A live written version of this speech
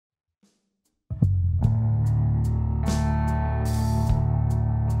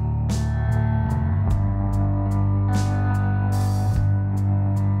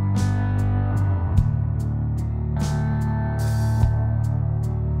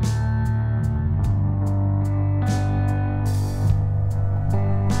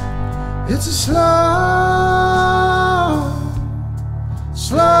It's a slow,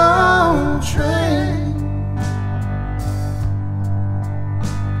 slow train,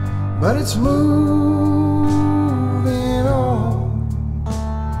 but it's moving on.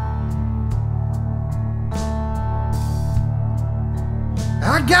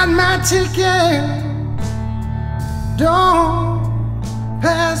 I got my ticket, don't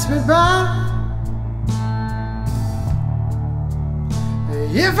pass me by.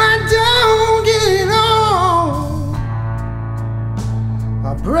 If I don't get on,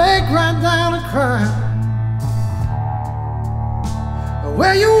 I'll break right down and cry.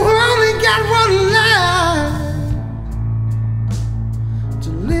 Well, you only got one life to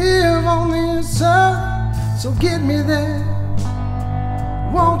live on this earth, so get me there.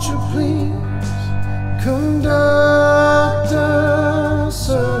 Won't you please, conductor,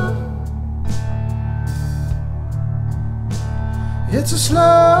 sir? It's a slow,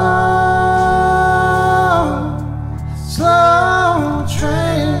 slow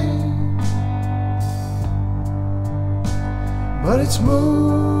train, but it's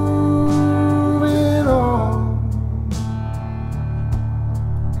moving on.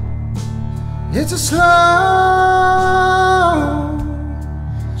 It's a slow,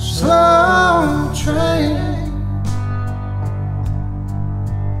 slow train,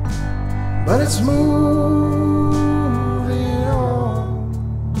 but it's moving on.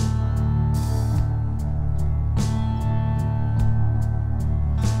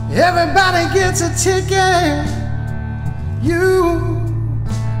 Everybody gets a ticket, you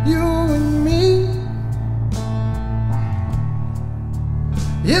and me.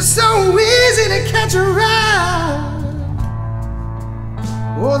 It's so easy to catch a ride.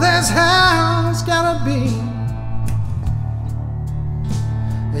 Oh, that's how it's gotta be.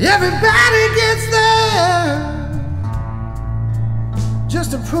 Everybody gets there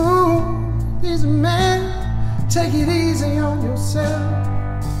just to prove he's a man. Take it easy on yourself,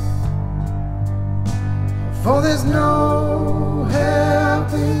 for there's no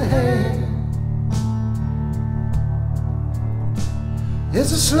helping hand.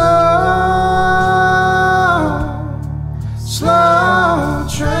 It's a slow, slow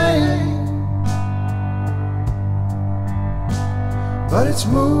train, but it's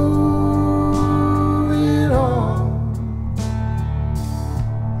moving on.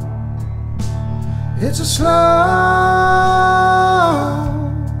 It's a slow,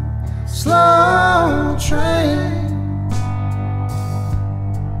 slow train,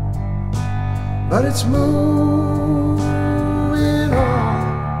 but it's moving